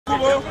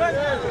ekkubo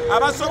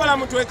abasobola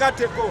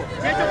mutwekatteko.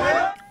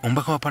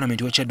 Omubaka wa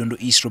palamenti wa Kyaddondo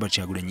East Robert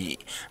Kyagulanyi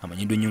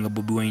amanyiddwa nnyo nga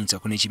Bobi Wine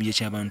sako n'ekibinja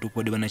ky'abantu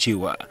okuwadde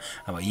bannakyewa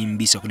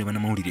abayimbi sako ne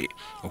bannamawulire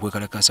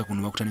okwekalakaasa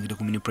kuno bakutandikira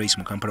ku mini price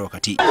mu Kampala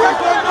wakati.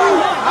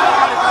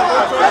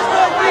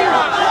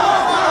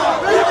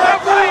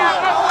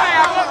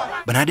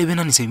 Banade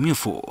benanisa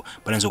ebimyufu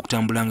balanze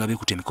okutambula nga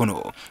beekutte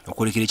emikono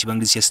okwolekera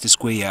ekibangirizi kya City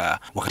Square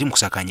wakati mu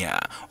kusakanya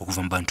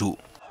okuva mu bantu.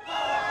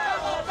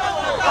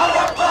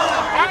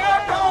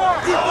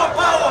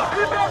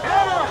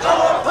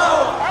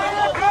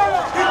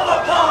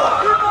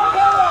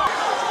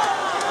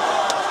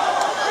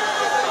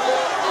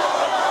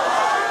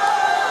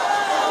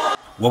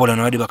 Wabula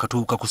n'abadde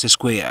bakatuuka ku City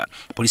Square,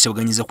 poliisi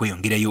baganyiza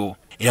kweyongerayo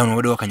era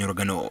n'abadde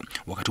wakanyoragano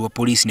wakati wa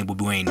poliisi ne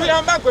Bobi Wine. We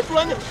are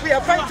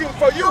fighting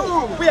for you.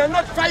 We are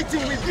not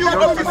fighting with you,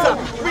 officer.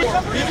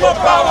 People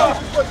power.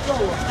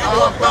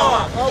 Our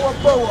power. Our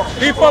power.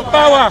 People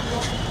power.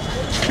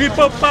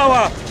 People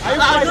power.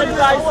 Are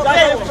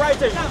you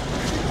frightened?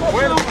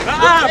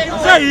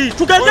 Say,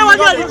 together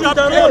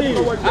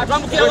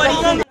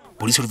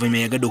Poliisi oluvannyuma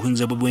yagadde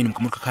okuyingiza Bobi Wine mu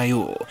kamotoka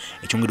kayo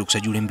ekyongedde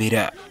okusajjula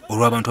embeera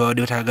olw'abantu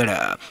abadde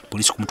batayagala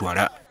poliisi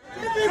kumutwala.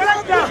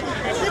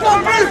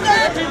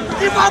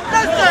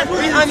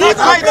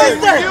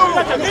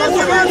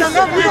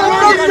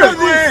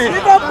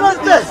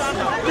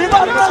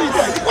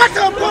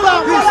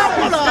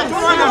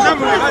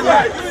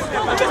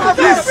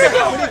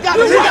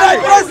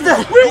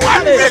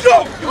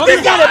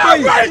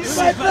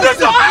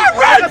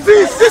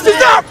 This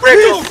is our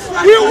freedom.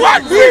 We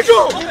want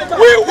freedom.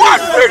 We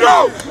want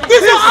freedom.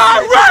 This is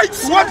our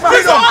rights.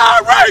 These are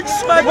our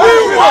rights. We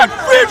want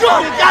freedom.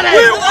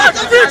 We want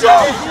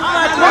freedom.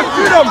 Want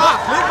freedom.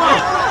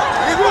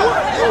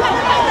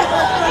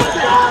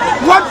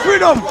 Want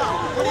freedom.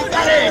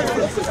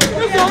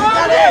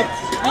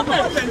 I'm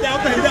not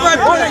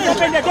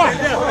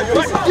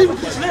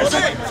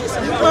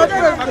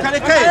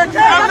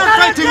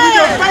fighting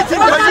you, I'm fighting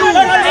for you.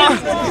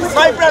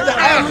 My brother,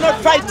 I am not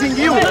fighting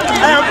you.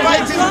 I am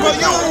fighting for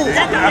you.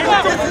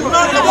 This is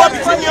not about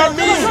between you and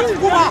me.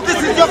 This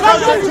is your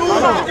country too.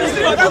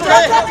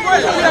 Okay?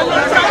 We are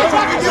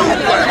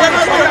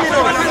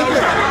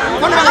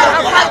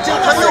not fighting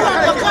with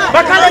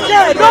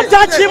you. Don't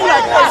touch him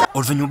like that.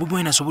 Oluvannyuma Bobi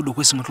Wine asobodde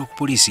okwesimattula ku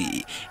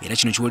poliisi era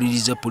kino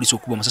kiwaliriza poliisi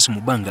okuba amasasi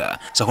mu bbanga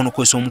sako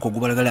n'okukozesa omuko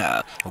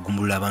ogubalagala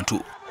ogumbulula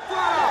abantu.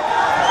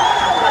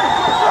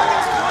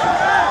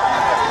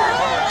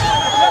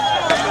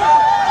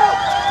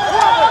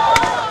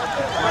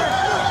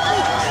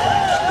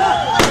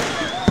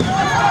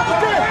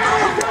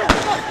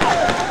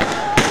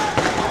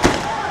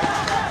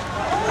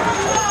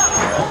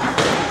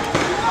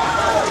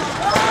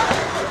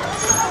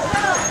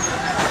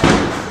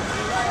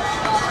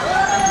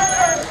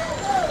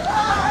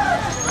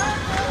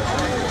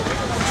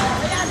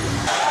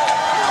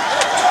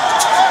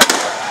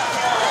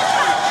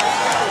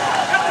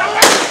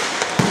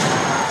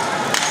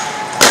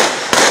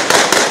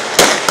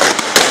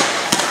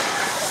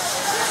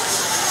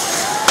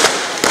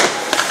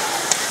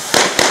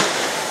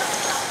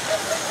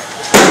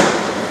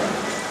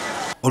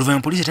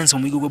 Oluvannyuma poliisi etandise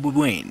omuyiggo gwa Bobi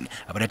Wine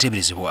abadde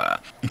ateeberezebwa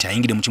nti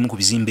ayingidde mu kimu ku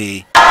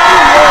bizimbe.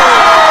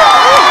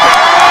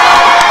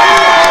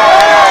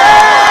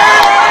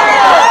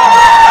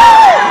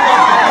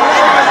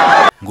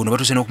 Ngono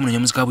batuuse n'okumunonya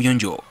muzika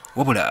buyonjo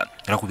wabula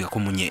alakubikako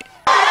munye.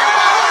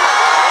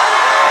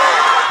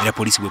 Era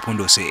poliisi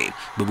bwepondoose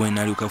Bobi Wine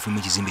n'alyoka afuluma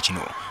ekizimbe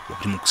kino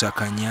wakati mu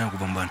kusakanya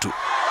okuva mu bantu.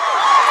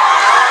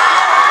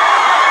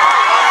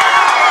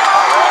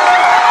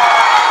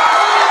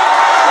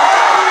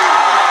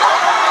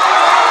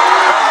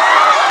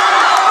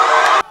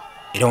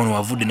 Era wano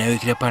wavudde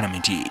n'ayoekera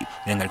palamenti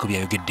era ng'aliko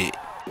byayogedde.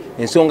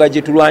 Ensonga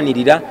gye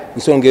tulwanirira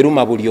nsonga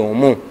eruma buli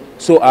omu.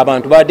 So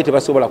abantu badde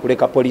tebasobola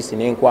kuleka poliisi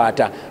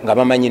n'enkwata nga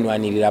bamanyi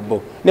nwanirira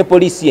bo. Ne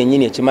poliisi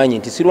yennyini ekimanyi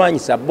nti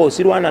sirwanyisa bo,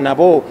 sirwana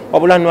nabo,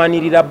 wabula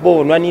nwanirira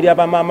bo, nwanirira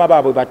bamaama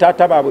baabwe,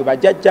 bataata baabwe,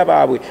 bajjajja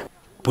baabwe.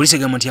 Poliisi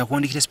egamba nti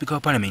akuwandiikira sipiika wa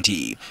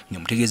palamenti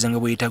ng'amutegeeza nga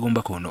bweyetaaga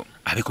omubaka ono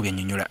abeeko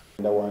byannyonyola.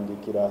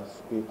 Ndawandiikira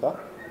sipiika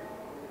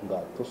nga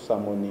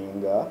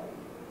tusamoninga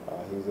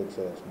His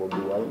Excellency Bobi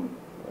Wine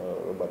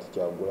Robert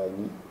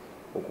Kyagulanyi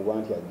okuba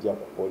nti ajja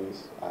ku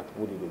poliisi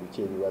atubuulire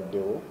biki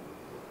ebibaddewo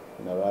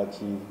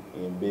nalwaki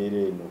embeera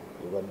eno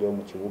ebaddewo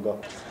mu kibuga.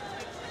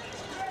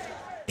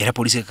 Era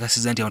poliisi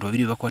ekakasizza nti abantu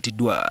babiri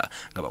bakwatiddwa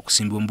nga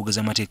bakusimbibwa mu mbuga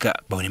z'amateeka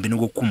bawenembe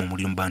n'ogw'okukuuma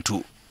omuliro mu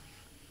bantu.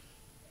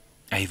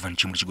 Ivan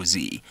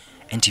Kigozi,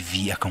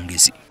 NTV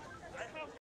Akawungeezi.